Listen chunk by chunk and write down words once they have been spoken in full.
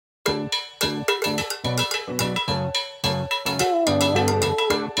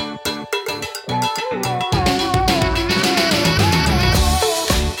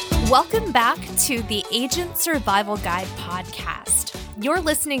Welcome back to the Agent Survival Guide podcast. You're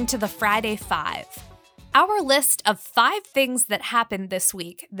listening to the Friday Five, our list of 5 things that happened this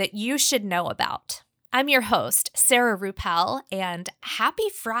week that you should know about. I'm your host, Sarah Ruppel, and happy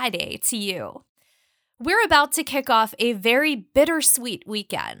Friday to you. We're about to kick off a very bittersweet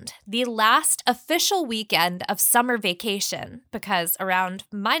weekend, the last official weekend of summer vacation, because around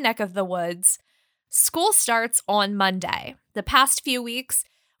my neck of the woods, school starts on Monday. The past few weeks,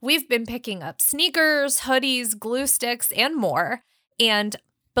 we've been picking up sneakers, hoodies, glue sticks, and more. And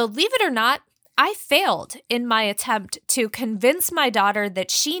believe it or not, I failed in my attempt to convince my daughter that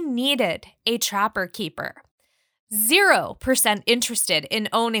she needed a Trapper Keeper. 0% interested in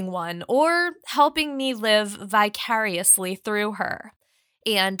owning one or helping me live vicariously through her.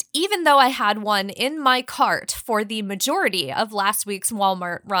 And even though I had one in my cart for the majority of last week's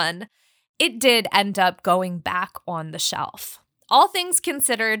Walmart run, it did end up going back on the shelf. All things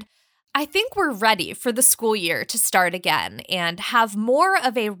considered, I think we're ready for the school year to start again and have more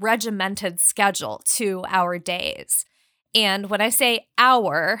of a regimented schedule to our days. And when I say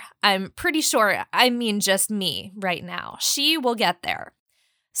our, I'm pretty sure I mean just me right now. She will get there.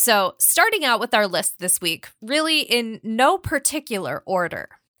 So starting out with our list this week, really in no particular order.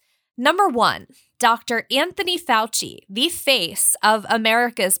 Number 1, Dr. Anthony Fauci, the face of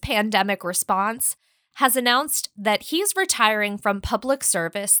America's pandemic response, has announced that he's retiring from public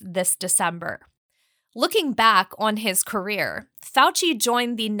service this December. Looking back on his career, Fauci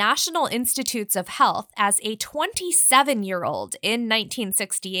joined the National Institutes of Health as a 27-year-old in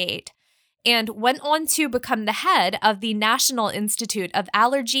 1968 and went on to become the head of the National Institute of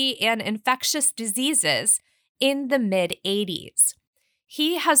Allergy and Infectious Diseases in the mid-'80s.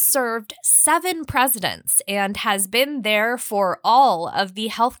 He has served 7 presidents and has been there for all of the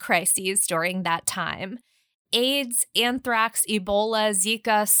health crises during that time. AIDS, anthrax, Ebola,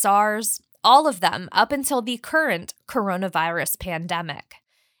 Zika, SARS, all of them up until the current coronavirus pandemic.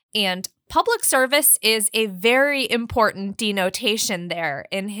 And public service is a very important denotation there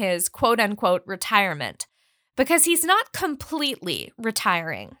in his quote-unquote retirement, because he's not completely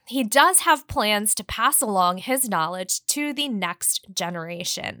retiring. He does have plans to pass along his knowledge to the next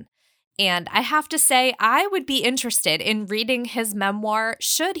generation. And I have to say, I would be interested in reading his memoir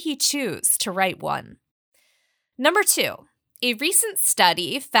should he choose to write one. Number 2, a recent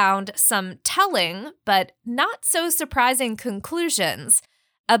study found some telling but not so surprising conclusions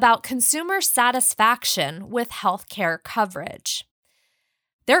about consumer satisfaction with healthcare coverage.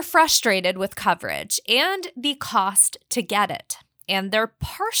 They're frustrated with coverage and the cost to get it, and they're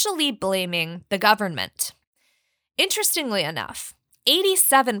partially blaming the government. Interestingly enough,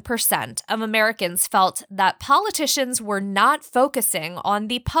 87% of Americans felt that politicians were not focusing on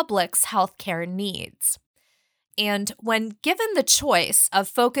the public's healthcare needs. And when given the choice of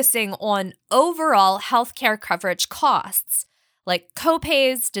focusing on overall healthcare coverage costs, like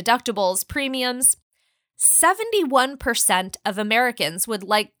copays, deductibles, premiums, 71% of Americans would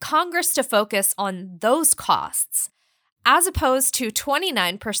like Congress to focus on those costs, as opposed to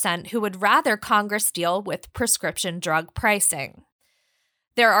 29% who would rather Congress deal with prescription drug pricing.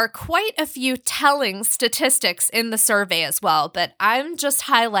 There are quite a few telling statistics in the survey as well, but I'm just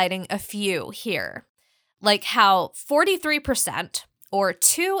highlighting a few here, like how 43%, or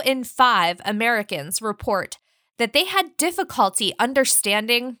 2 in 5 Americans report that they had difficulty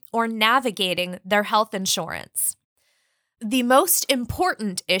understanding or navigating their health insurance. The most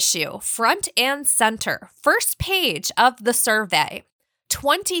important issue, front and center, first page of the survey,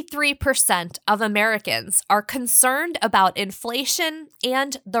 23% of Americans are concerned about inflation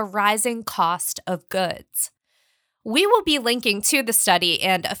and the rising cost of goods. We will be linking to the study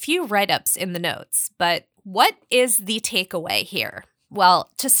and a few write-ups in the notes, but what is the takeaway here?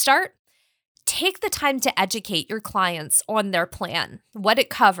 Well, to start, take the time to educate your clients on their plan, what it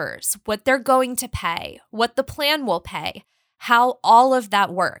covers, what they're going to pay, what the plan will pay, how all of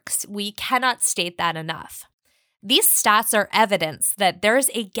that works. We cannot state that enough. These stats are evidence that there's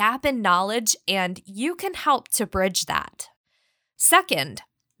a gap in knowledge and you can help to bridge that. Second,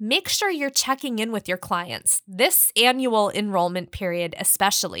 make sure you're checking in with your clients, this annual enrollment period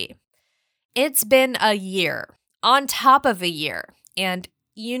especially. It's been a year, on top of a year, and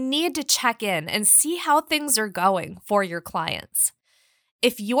you need to check in and see how things are going for your clients.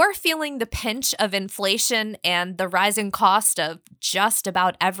 If you're feeling the pinch of inflation and the rising cost of just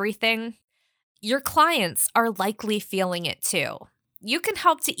about everything, your clients are likely feeling it too. You can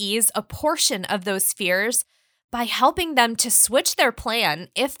help to ease a portion of those fears by helping them to switch their plan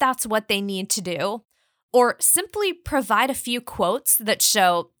if that's what they need to do, or simply provide a few quotes that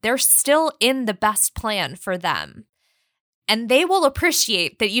show they're still in the best plan for them. and they will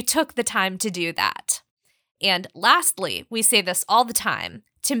appreciate that you took the time to do that. And lastly, we say this all the time,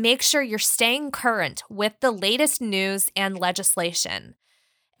 to make sure you're staying current with the latest news and legislation,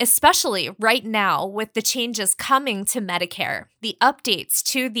 especially right now with the changes coming to Medicare, the updates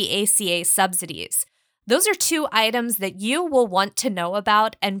to the ACA subsidies. Those are two items that you will want to know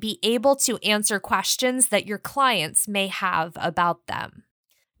about and be able to answer questions that your clients may have about them.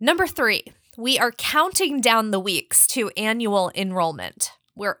 Number 3, we are counting down the weeks to annual enrollment.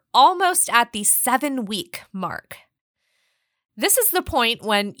 We're almost at the 7-week mark. This is the point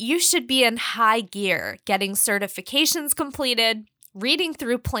when you should be in high gear, getting certifications completed, reading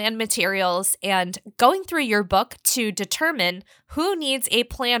through plan materials, and going through your book to determine who needs a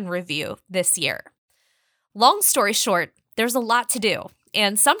plan review this year. Long story short, there's a lot to do,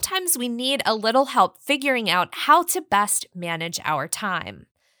 and sometimes we need a little help figuring out how to best manage our time.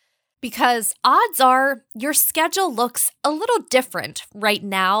 Because odds are your schedule looks a little different right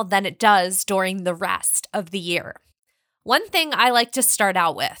now than it does during the rest of the year. One thing I like to start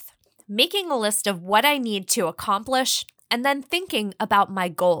out with, making a list of what I need to accomplish and then thinking about my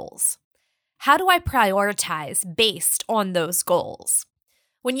goals. How do I prioritize based on those goals?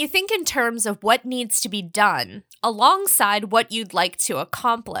 When you think in terms of what needs to be done alongside what you'd like to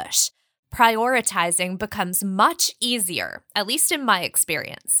accomplish, prioritizing becomes much easier, at least in my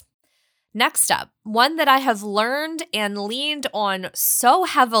experience. Next up, one that I have learned and leaned on so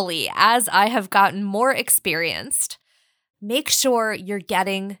heavily as I have gotten more experienced, make sure you're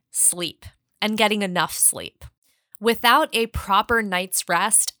getting sleep and getting enough sleep. Without a proper night's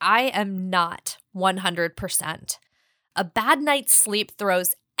rest, I am not 100%. A bad night's sleep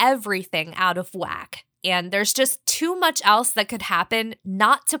throws everything out of whack, and there's just too much else that could happen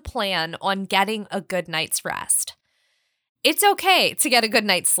not to plan on getting a good night's rest. It's okay to get a good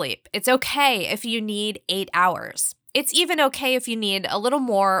night's sleep. It's okay if you need 8 hours. It's even okay if you need a little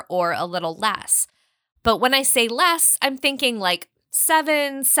more or a little less. But when I say less, I'm thinking like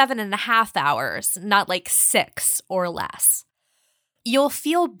 7.5 hours, not like 6 or less. You'll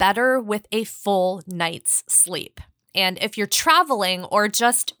feel better with a full night's sleep. And if you're traveling or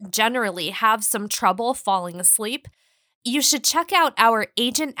just generally have some trouble falling asleep, you should check out our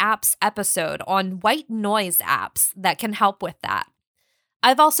Agent Apps episode on white noise apps that can help with that.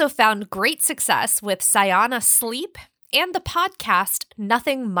 I've also found great success with Sayana Sleep and the podcast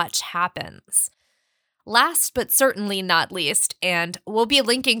Nothing Much Happens. Last but certainly not least, and we'll be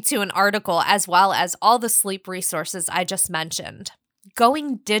linking to an article as well as all the sleep resources I just mentioned,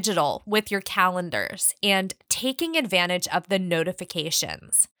 going digital with your calendars and taking advantage of the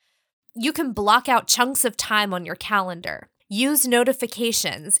notifications. You can block out chunks of time on your calendar, use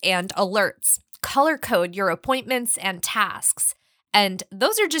notifications and alerts, color code your appointments and tasks. And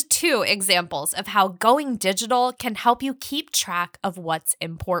those are just 2 examples of how going digital can help you keep track of what's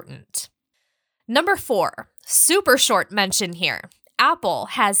important. Number 4, super short mention here. Apple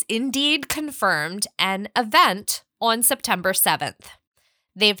has indeed confirmed an event on September 7th.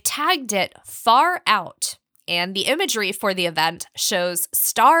 They've tagged it Far Out, and the imagery for the event shows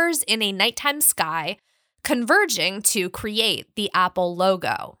stars in a nighttime sky converging to create the Apple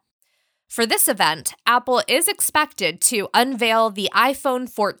logo. For this event, Apple is expected to unveil the iPhone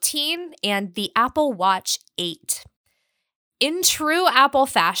 14 and the Apple Watch 8. In true Apple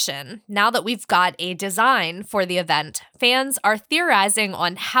fashion, now that we've got a design for the event, fans are theorizing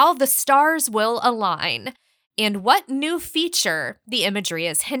on how the stars will align and what new feature the imagery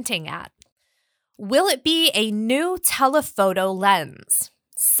is hinting at. Will it be a new telephoto lens,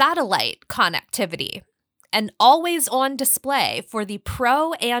 satellite connectivity, an always-on display for the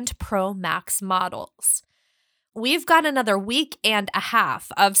Pro and Pro Max models? We've got another week and a half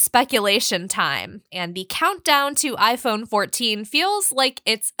of speculation time, and the countdown to iPhone 14 feels like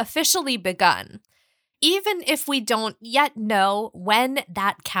it's officially begun, even if we don't yet know when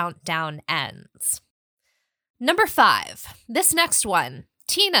that countdown ends. Number 5, this next one,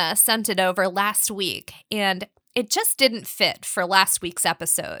 Tina sent it over last week, and it just didn't fit for last week's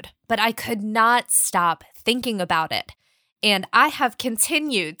episode, but I could not stop thinking about it. And I have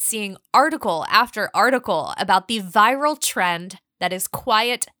continued seeing article after article about the viral trend that is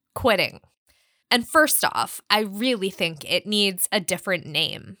quiet quitting. And first off, I really think it needs a different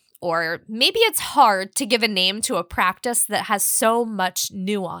name. Or maybe it's hard to give a name to a practice that has so much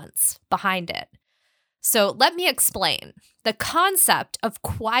nuance behind it. So let me explain. The concept of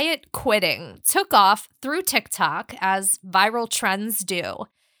quiet quitting took off through TikTok, as viral trends do,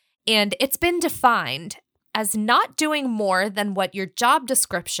 and it's been defined as not doing more than what your job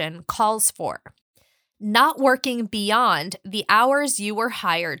description calls for, not working beyond the hours you were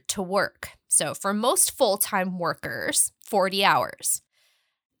hired to work. So for most full-time workers, 40 hours.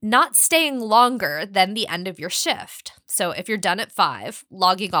 Not staying longer than the end of your shift. So if you're done at 5,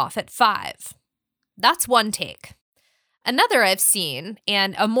 logging off at 5. That's one take. Another I've seen,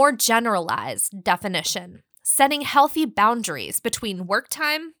 and a more generalized definition, setting healthy boundaries between work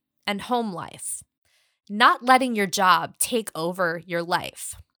time and home life. Not letting your job take over your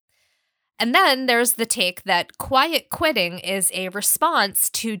life. And then there's the take that quiet quitting is a response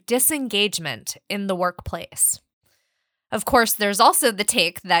to disengagement in the workplace. Of course, there's also the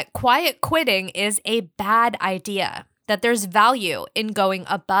take that quiet quitting is a bad idea, that there's value in going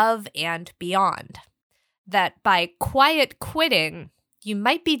above and beyond. That by quiet quitting, you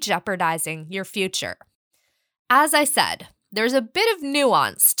might be jeopardizing your future. As I said, there's a bit of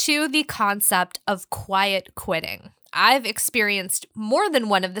nuance to the concept of quiet quitting. I've experienced more than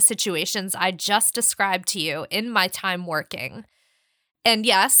one of the situations I just described to you in my time working. And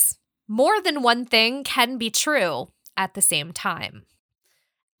yes, more than one thing can be true at the same time.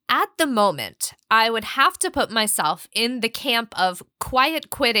 At the moment, I would have to put myself in the camp of quiet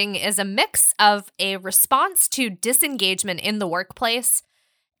quitting is a mix of a response to disengagement in the workplace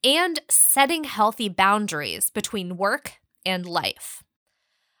and setting healthy boundaries between work and life.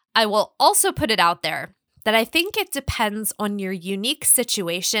 I will also put it out there that I think it depends on your unique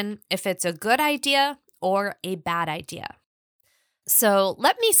situation if it's a good idea or a bad idea. So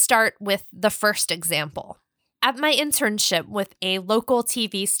let me start with the first example. At my internship with a local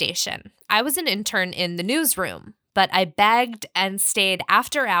TV station, I was an intern in the newsroom, but I begged and stayed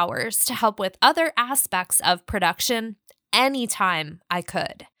after hours to help with other aspects of production anytime I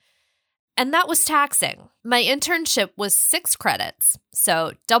could. And that was taxing. My internship was 6 credits,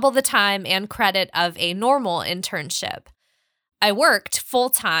 so double the time and credit of a normal internship. I worked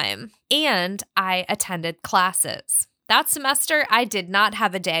full-time, and I attended classes. That semester, I did not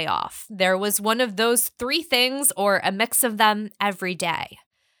have a day off. There was one of those 3 things or a mix of them every day.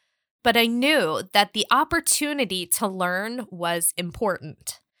 But I knew that the opportunity to learn was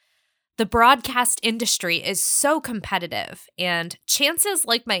important. The broadcast industry is so competitive, and chances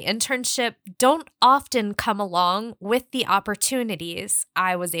like my internship don't often come along with the opportunities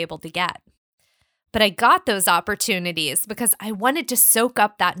I was able to get. But I got those opportunities because I wanted to soak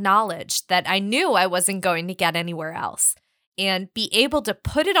up that knowledge that I knew I wasn't going to get anywhere else and be able to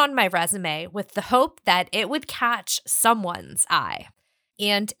put it on my resume with the hope that it would catch someone's eye.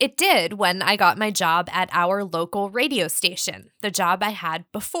 And it did when I got my job at our local radio station, the job I had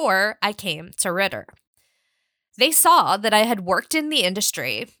before I came to Ritter. They saw that I had worked in the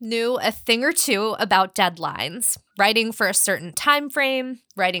industry, knew a thing or two about deadlines, writing for a certain time frame,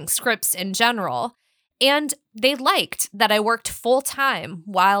 writing scripts in general, and they liked that I worked full-time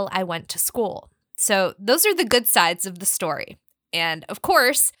while I went to school. So those are the good sides of the story. And of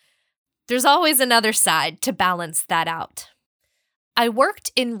course, there's always another side to balance that out. I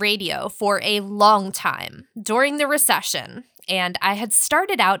worked in radio for a long time during the recession, and I had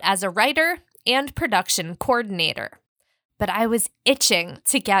started out as a writer and production coordinator. But I was itching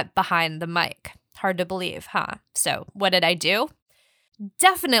to get behind the mic. Hard to believe, huh? So what did I do?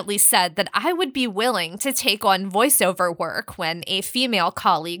 Definitely said that I would be willing to take on voiceover work when a female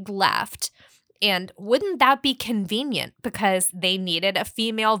colleague left. And wouldn't that be convenient because they needed a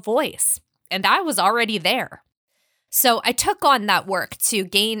female voice? And I was already there. So I took on that work to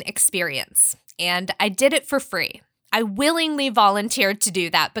gain experience, and I did it for free. I willingly volunteered to do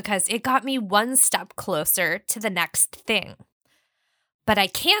that because it got me one step closer to the next thing. But I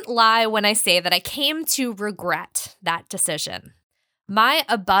can't lie when I say that I came to regret that decision. My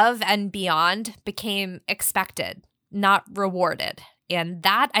above and beyond became expected, not rewarded. And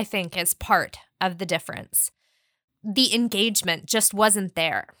that, I think, is part of the difference. The engagement just wasn't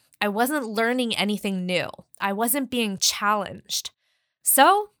there. I wasn't learning anything new. I wasn't being challenged.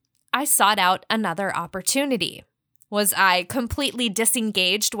 So I sought out another opportunity. Was I completely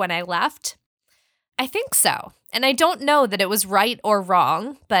disengaged when I left? I think so. And I don't know that it was right or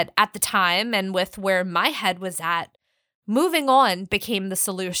wrong, but at the time and with where my head was at, moving on became the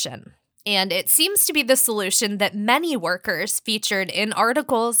solution. And it seems to be the solution that many workers featured in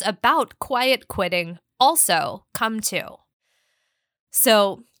articles about quiet quitting also come to.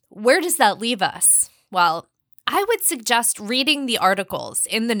 So, where does that leave us? Well, I would suggest reading the articles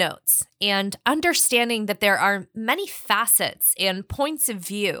in the notes and understanding that there are many facets and points of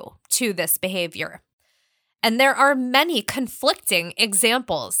view to this behavior. And there are many conflicting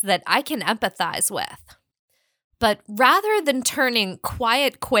examples that I can empathize with. But rather than turning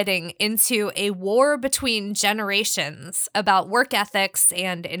quiet quitting into a war between generations about work ethics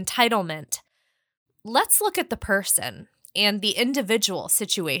and entitlement, let's look at the person and the individual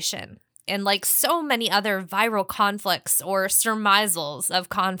situation And like so many other viral conflicts or surmisals of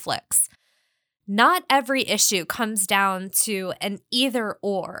conflicts, not every issue comes down to an either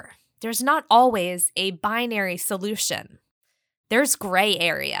or. There's not always a binary solution. There's gray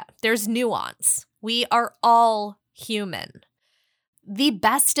area. There's nuance. We are all human. The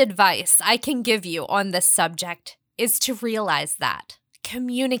best advice I can give you on this subject is to realize that.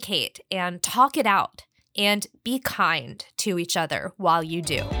 Communicate and talk it out, and be kind to each other while you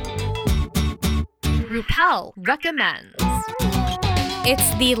do. Rupel recommends.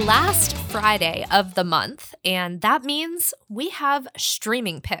 It's the last Friday of the month, and that means we have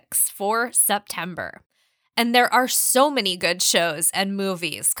streaming picks for September. And there are so many good shows and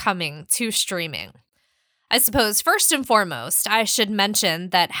movies coming to streaming. I suppose first and foremost, I should mention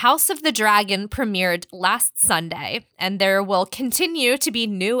that House of the Dragon premiered last Sunday, and there will continue to be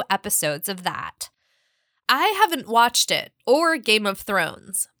new episodes of that. I haven't watched it or Game of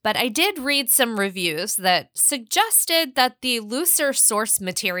Thrones, but I did read some reviews that suggested that the looser source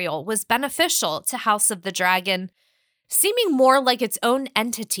material was beneficial to House of the Dragon, seeming more like its own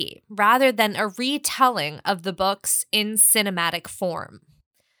entity rather than a retelling of the books in cinematic form.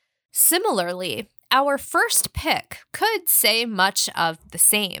 Similarly, our first pick could say much of the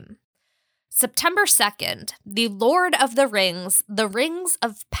same. September 2nd, The Lord of the Rings, The Rings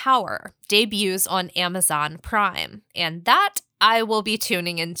of Power debuts on Amazon Prime, and that I will be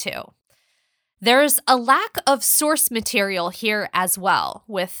tuning into. There's a lack of source material here as well,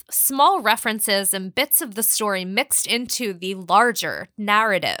 with small references and bits of the story mixed into the larger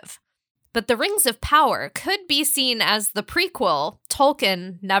narrative. But The Rings of Power could be seen as the prequel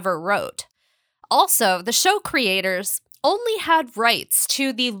Tolkien never wrote. Also, the show creators only had rights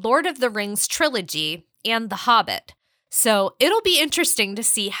to the Lord of the Rings trilogy and The Hobbit, so it'll be interesting to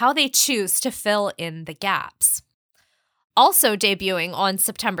see how they choose to fill in the gaps. Also debuting on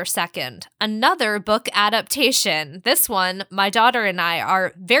September 2nd, another book adaptation. This one, my daughter and I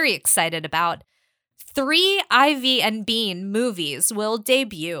are very excited about. 3 Ivy and Bean movies will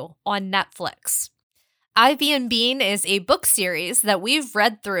debut on Netflix. Ivy and Bean is a book series that we've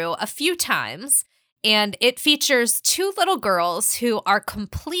read through a few times, and it features 2 little girls who are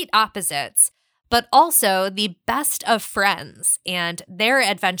complete opposites, but also the best of friends and their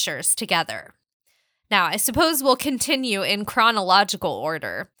adventures together. Now, I suppose we'll continue in chronological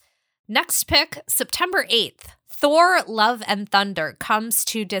order. Next pick, September 8th, Thor: Love and Thunder comes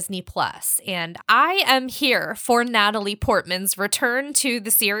to Disney+, and I am here for Natalie Portman's return to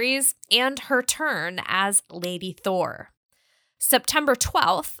the series and her turn as Lady Thor. September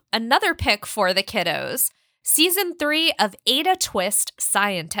 12th, another pick for the kiddos, Season 3 of Ada Twist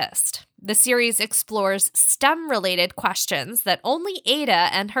Scientist. The series explores STEM-related questions that only Ada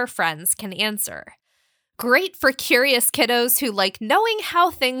and her friends can answer. Great for curious kiddos who like knowing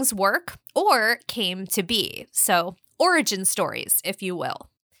how things work or came to be, so origin stories, if you will.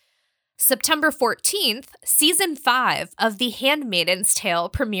 September 14th, Season 5 of The Handmaid's Tale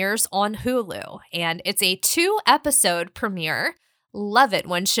premieres on Hulu, and it's a 2-episode premiere. Love it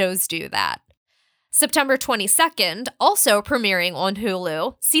when shows do that. September 22nd, also premiering on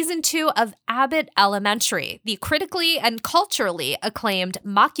Hulu, Season 2 of Abbott Elementary, the critically and culturally acclaimed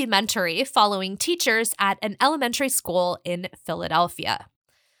mockumentary following teachers at an elementary school in Philadelphia.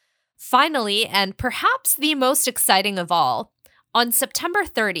 Finally, and perhaps the most exciting of all, on September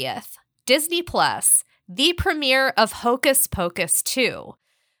 30th, Disney+, the premiere of Hocus Pocus 2,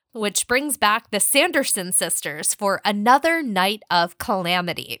 which brings back the Sanderson sisters for another night of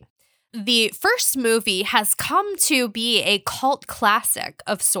calamity. The first movie has come to be a cult classic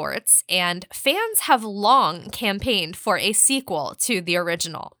of sorts, and fans have long campaigned for a sequel to the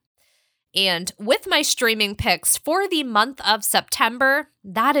original. And with my streaming picks for the month of September,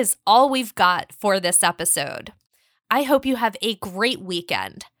 that is all we've got for this episode. I hope you have a great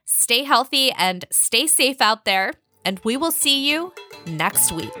weekend. Stay healthy and stay safe out there, and we will see you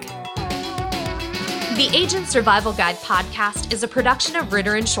next week. The Agent Survival Guide podcast is a production of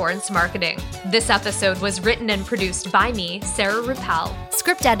Ritter Insurance Marketing. This episode was written and produced by me, Sarah Rupel.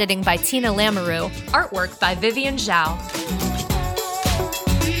 Script editing by Tina Lamoureux. Artwork by Vivian Zhao.